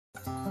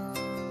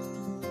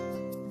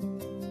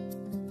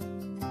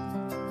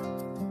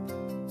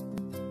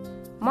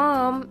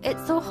Mom,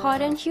 it's so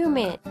hot and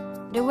humid.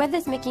 The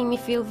weather's making me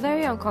feel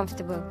very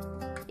uncomfortable.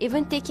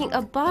 Even taking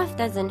a bath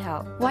doesn't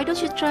help. Why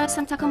don't you try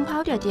some talcum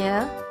powder,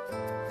 dear?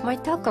 My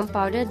talcum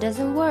powder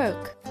doesn't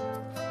work.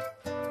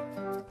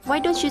 Why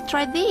don't you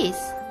try this?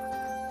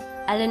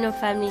 ALLANO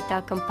family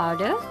talcum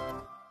powder.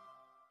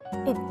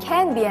 It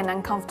can be an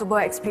uncomfortable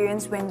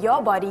experience when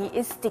your body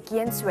is sticky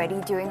and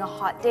sweaty during a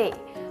hot day.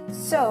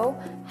 So,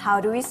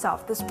 how do we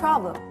solve this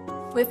problem?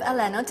 With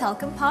ALLANO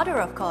talcum powder,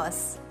 of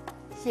course.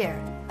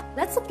 Here,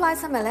 let's apply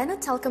some ALLANO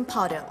talcum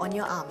powder on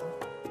your arm.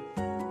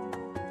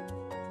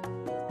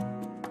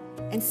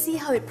 And see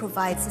how it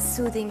provides a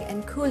soothing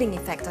and cooling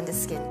effect on the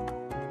skin.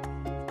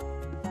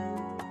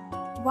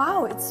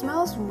 Wow, it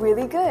smells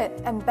really good.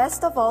 And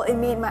best of all, it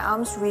made my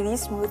arms really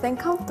smooth and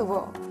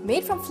comfortable.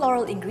 Made from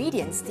floral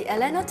ingredients, the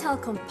ALLANO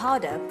talcum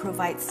powder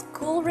provides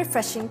cool,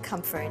 refreshing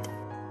comfort.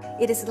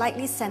 It is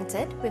lightly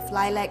scented with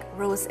lilac,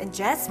 rose and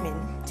jasmine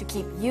to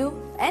keep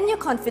you and your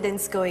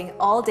confidence going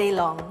all day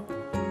long.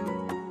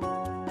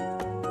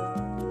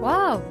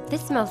 Wow,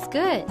 this smells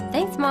good.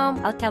 Thanks,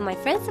 Mom. I'll tell my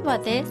friends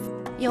about this.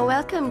 You're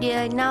welcome,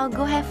 dear. Now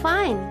go have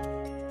fun.